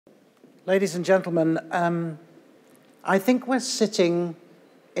Ladies and gentlemen, I think we're sitting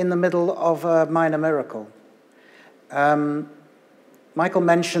in the middle of a minor miracle. Michael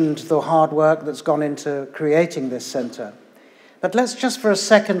mentioned the hard work that's gone into creating this centre, but let's just for a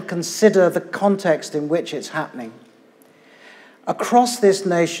second consider the context in which it's happening. Across this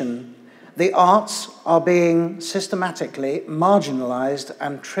nation, the arts are being systematically marginalised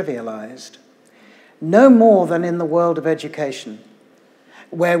and trivialised, no more than in the world of education,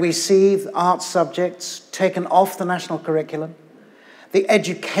 where we see arts subjects taken off the national curriculum, the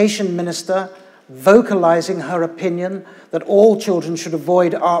education minister vocalising her opinion that all children should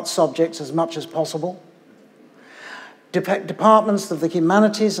avoid art subjects as much as possible, departments of the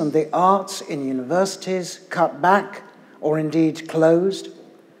humanities and the arts in universities cut back or indeed closed,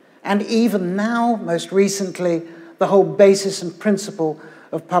 and even now, most recently, the whole basis and principle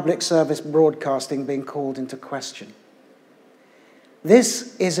of public service broadcasting being called into question.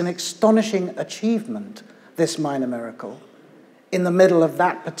 This is an astonishing achievement, this minor miracle, in the middle of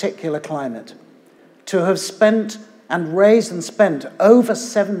that particular climate, to have spent and raised and spent over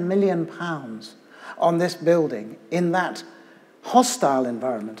 £7 million on this building in that hostile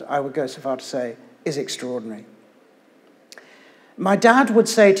environment, I would go so far to say, is extraordinary. My dad would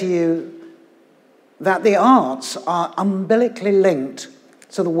say to you that the arts are umbilically linked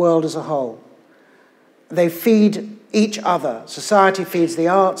to the world as a whole. They feed each other. Society feeds the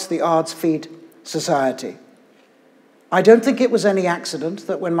arts feed society. I don't think it was any accident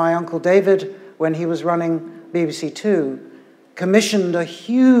that when my Uncle David, when he was running BBC Two, commissioned a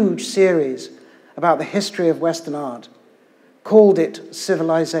huge series about the history of Western art, called it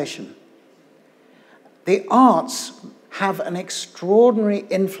Civilization. The arts have an extraordinary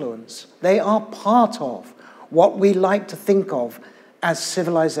influence. They are part of what we like to think of as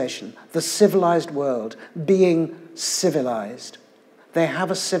civilization, the civilized world, being civilized. They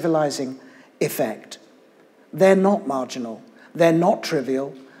have a civilizing effect. They're not marginal. They're not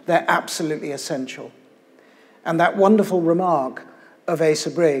trivial. They're absolutely essential. And that wonderful remark of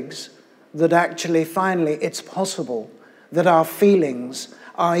Asa Briggs that actually, finally, it's possible that our feelings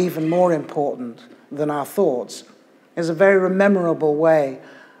are even more important than our thoughts is a very memorable way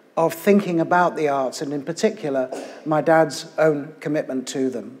of thinking about the arts, and in particular, my dad's own commitment to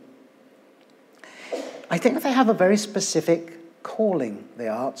them. I think they have a very specific calling, the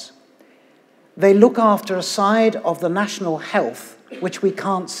arts. They look after a side of the national health which we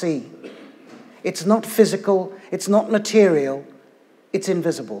can't see. It's not physical, it's not material, it's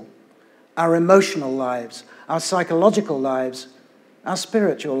invisible. Our emotional lives, our psychological lives, our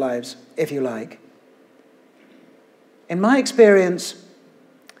spiritual lives, if you like. In my experience,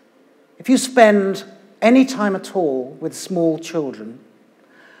 if you spend any time at all with small children,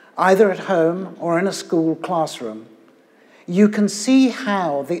 either at home or in a school classroom, you can see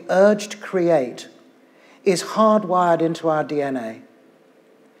how the urge to create is hardwired into our DNA.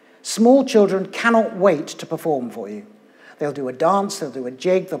 Small children cannot wait to perform for you. They'll do a dance, they'll do a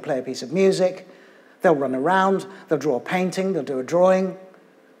jig, they'll play a piece of music, they'll run around, they'll draw a painting, they'll do a drawing.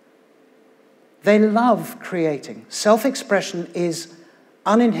 They love creating. Self-expression is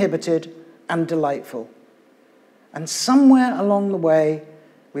uninhibited and delightful. And somewhere along the way,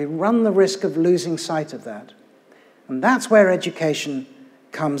 we run the risk of losing sight of that. And that's where education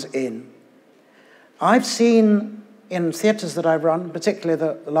comes in. I've seen in theatres that I've run, particularly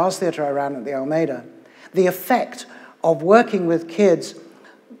the last theatre I ran at the Almeida, the effect of working with kids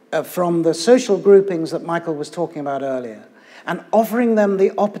from the social groupings that Michael was talking about earlier, and offering them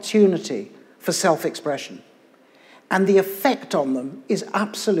the opportunity for self-expression. And the effect on them is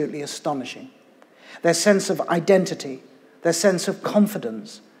absolutely astonishing. Their sense of identity, their sense of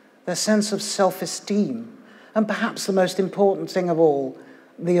confidence, their sense of self-esteem, and perhaps the most important thing of all,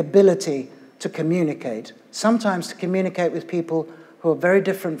 the ability to communicate, sometimes to communicate with people who are very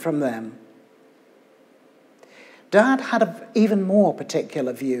different from them. Dad had an even more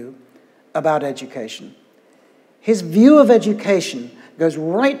particular view about education. His view of education goes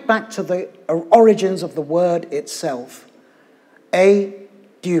right back to the origins of the word itself.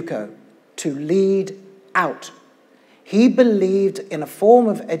 Educo, to lead out. He believed in a form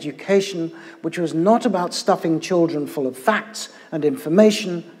of education which was not about stuffing children full of facts and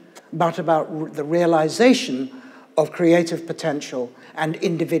information, but about the realization of creative potential and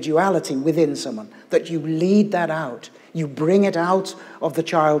individuality within someone, that you lead that out. You bring it out of the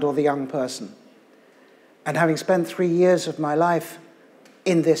child or the young person. And having spent 3 years of my life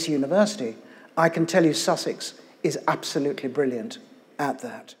in this university, I can tell you Sussex is absolutely brilliant at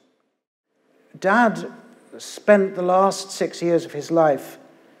that. Dad spent the last 6 years of his life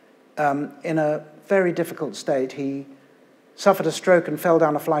in a very difficult state. He suffered a stroke and fell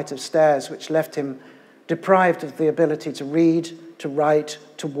down a flight of stairs, which left him deprived of the ability to read, to write,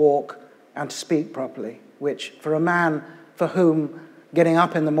 to walk, and to speak properly, which for a man for whom getting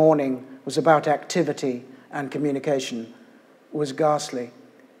up in the morning was about activity and communication was ghastly.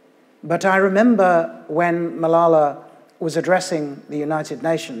 But I remember when Malala was addressing the United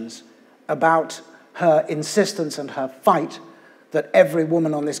Nations about her insistence and her fight that every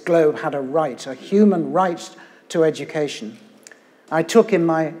woman on this globe had a right, a human right to education. I took him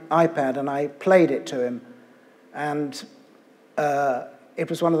my iPad and I played it to him, and it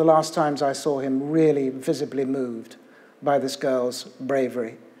was one of the last times I saw him really visibly moved by this girl's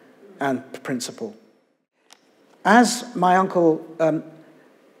bravery and principle. As my uncle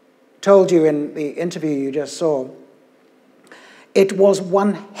told you in the interview you just saw, it was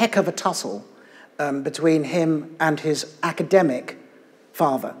one heck of a tussle between him and his academic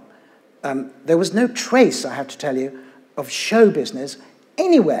father. There was no trace, I have to tell you, of show business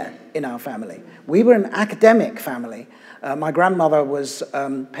anywhere in our family. We were an academic family. My grandmother was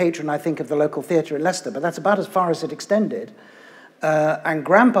patron, I think, of the local theatre in Leicester, but that's about as far as it extended. And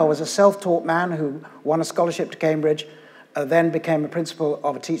Grandpa was a self-taught man who won a scholarship to Cambridge, then became a principal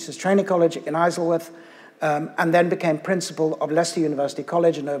of a teachers' training college in Isleworth, and then became principal of Leicester University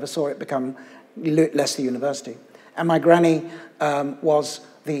College and oversaw it become Leicester University. And my granny was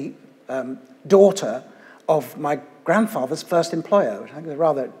the daughter of my grandfather's first employer, which I think was a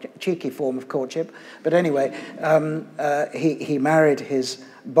rather cheeky form of courtship. But anyway, he married his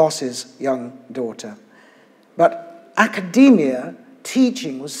boss's young daughter. But academia,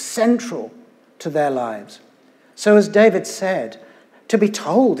 teaching, was central to their lives. So as David said, to be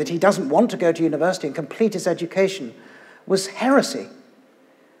told that he doesn't want to go to university and complete his education was heresy.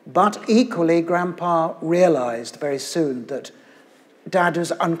 But equally, Grandpa realized very soon that Dad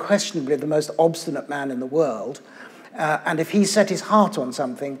was unquestionably the most obstinate man in the world, and if he set his heart on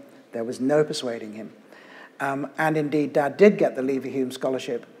something, there was no persuading him. And indeed, Dad did get the Leverhulme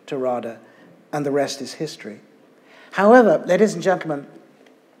Scholarship to RADA, and the rest is history. However, ladies and gentlemen,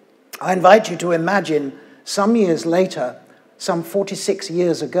 I invite you to imagine some years later, some 46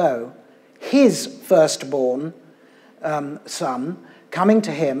 years ago, his firstborn son coming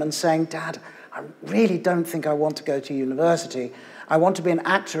to him and saying, "Dad, I really don't think I want to go to university. I want to be an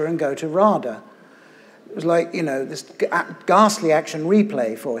actor and go to RADA." It was like, you know, this ghastly action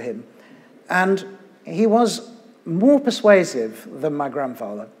replay for him. And he was more persuasive than my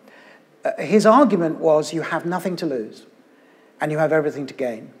grandfather. His argument was, you have nothing to lose and you have everything to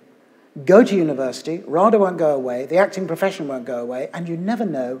gain. Go to university, RADA won't go away, the acting profession won't go away, and you never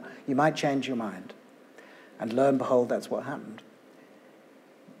know, you might change your mind. And lo and behold, that's what happened.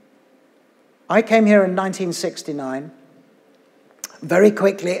 I came here in 1969. Very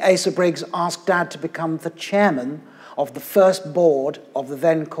quickly, Asa Briggs asked Dad to become the chairman of the first board of the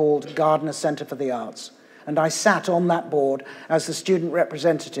then called Gardner Centre for the Arts. And I sat on that board as the student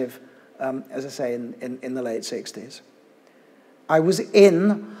representative, as I say, in the late 60s. I was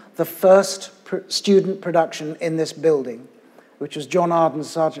in the first student production in this building, which was John Arden's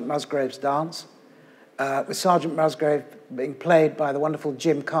Sergeant Musgrave's Dance, with Sergeant Musgrave being played by the wonderful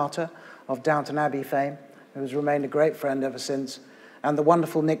Jim Carter of Downton Abbey fame, who has remained a great friend ever since, and the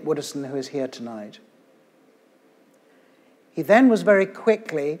wonderful Nick Woodison, who is here tonight. He then was very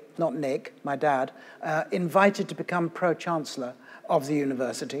quickly, not Nick, my dad, invited to become Pro-Chancellor of the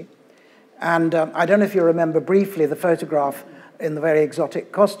university. And I don't know if you remember briefly the photograph in the very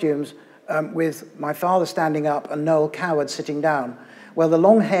exotic costumes with my father standing up and Noel Coward sitting down. Well, the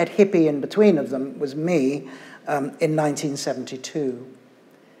long-haired hippie in between of them was me in 1972.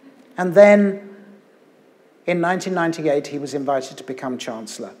 And then in 1998, he was invited to become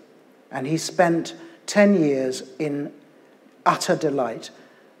Chancellor. And he spent 10 years in utter delight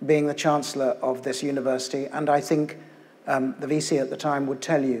being the Chancellor of this university. And I think the VC at the time would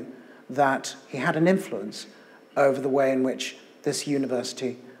tell you that he had an influence over the way in which this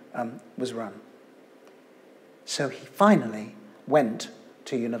university was run. So he finally went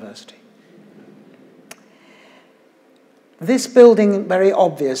to university. This building, very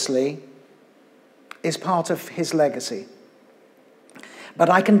obviously, is part of his legacy. But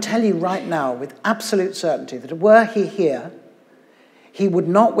I can tell you right now with absolute certainty that were he here, he would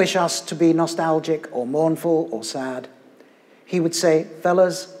not wish us to be nostalgic or mournful or sad. He would say,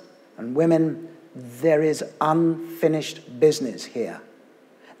 fellas and women, there is unfinished business here.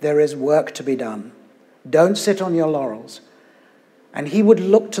 There is work to be done. Don't sit on your laurels. And he would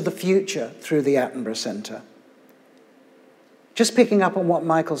look to the future through the Attenborough Centre. Just picking up on what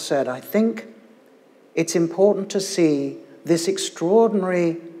Michael said, I think it's important to see this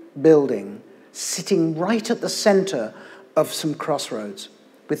extraordinary building sitting right at the centre of some crossroads,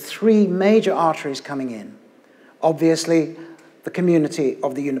 with three major arteries coming in. Obviously, the community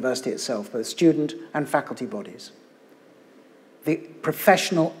of the university itself, both student and faculty bodies. The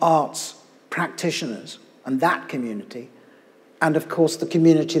professional arts practitioners and that community, and of course the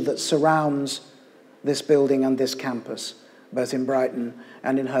community that surrounds this building and this campus, both in Brighton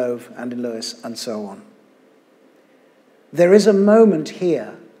and in Hove and in Lewes and so on. There is a moment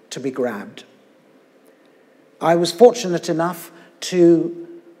here to be grabbed. I was fortunate enough to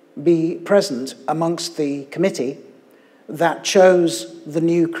be present amongst the committee that chose the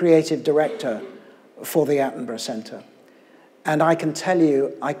new creative director for the Attenborough Centre. And I can tell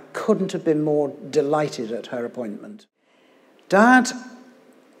you, I couldn't have been more delighted at her appointment. Dad,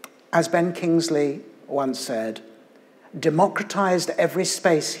 as Ben Kingsley once said, democratized every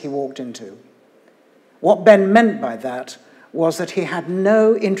space he walked into. What Ben meant by that was that he had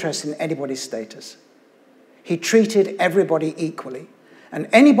no interest in anybody's status. He treated everybody equally. And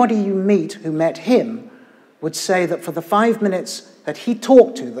anybody you meet who met him would say that for the 5 minutes that he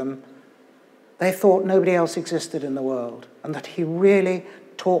talked to them, they thought nobody else existed in the world, and that he really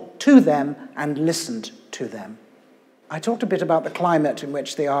talked to them and listened to them. I talked a bit about the climate in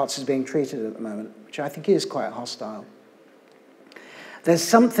which the arts is being treated at the moment, which I think is quite hostile. There's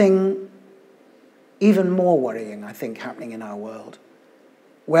something even more worrying, I think, happening in our world,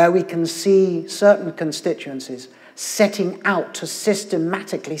 where we can see certain constituencies setting out to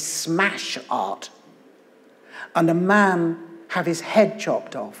systematically smash art, and a man have his head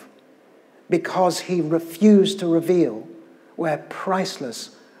chopped off because he refused to reveal where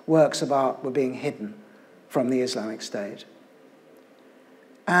priceless works of art were being hidden from the Islamic State.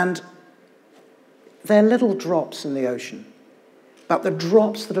 And they're little drops in the ocean, but the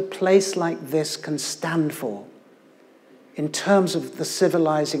drops that a place like this can stand for in terms of the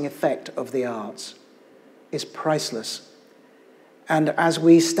civilizing effect of the arts is priceless. And as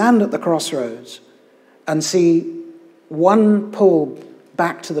we stand at the crossroads and see one pull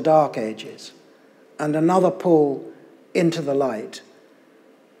back to the dark ages and another pull into the light,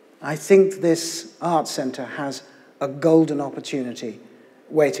 I think this art centre has a golden opportunity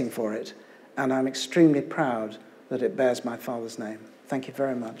waiting for it, and I'm extremely proud that it bears my father's name. Thank you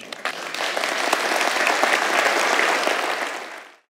very much.